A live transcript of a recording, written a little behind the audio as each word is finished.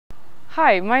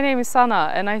Hi, my name is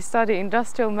Sanna and I study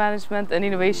Industrial Management and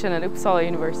Innovation at Uppsala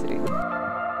University.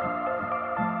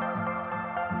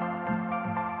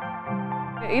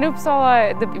 In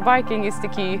Uppsala, the biking is the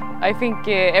key. I think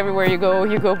everywhere you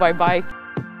go by bike.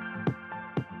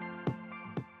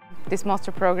 This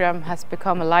master program has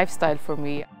become a lifestyle for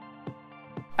me.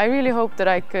 I really hope that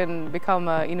I can become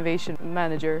an innovation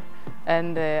manager,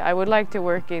 and I would like to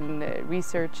work in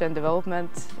research and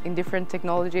development in different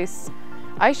technologies.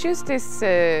 I chose this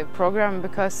program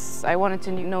because I wanted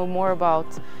to know more about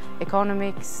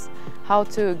economics, how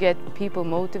to get people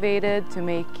motivated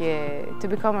to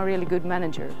become a really good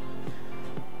manager.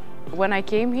 When I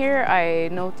came here, I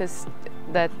noticed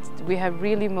that we have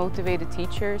really motivated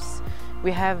teachers.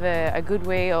 We have a good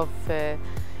way of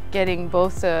getting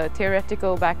both a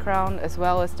theoretical background as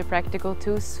well as the practical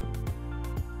tools.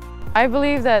 I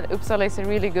believe that Uppsala is a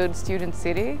really good student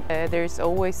city. There's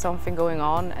always something going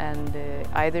on, and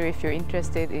either if you're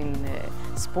interested in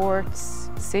sports,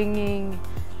 singing,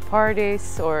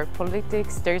 parties or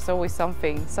politics, there's always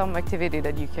some activity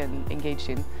that you can engage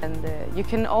in. And you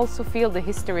can also feel the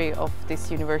history of this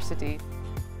university.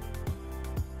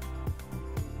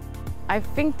 I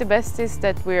think the best is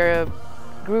that we're a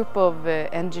group of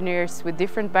engineers with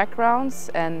different backgrounds,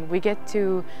 and we get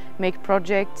to make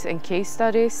projects and case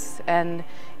studies, and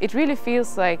it really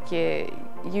feels like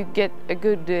you get a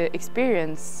good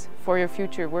experience for your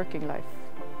future working life.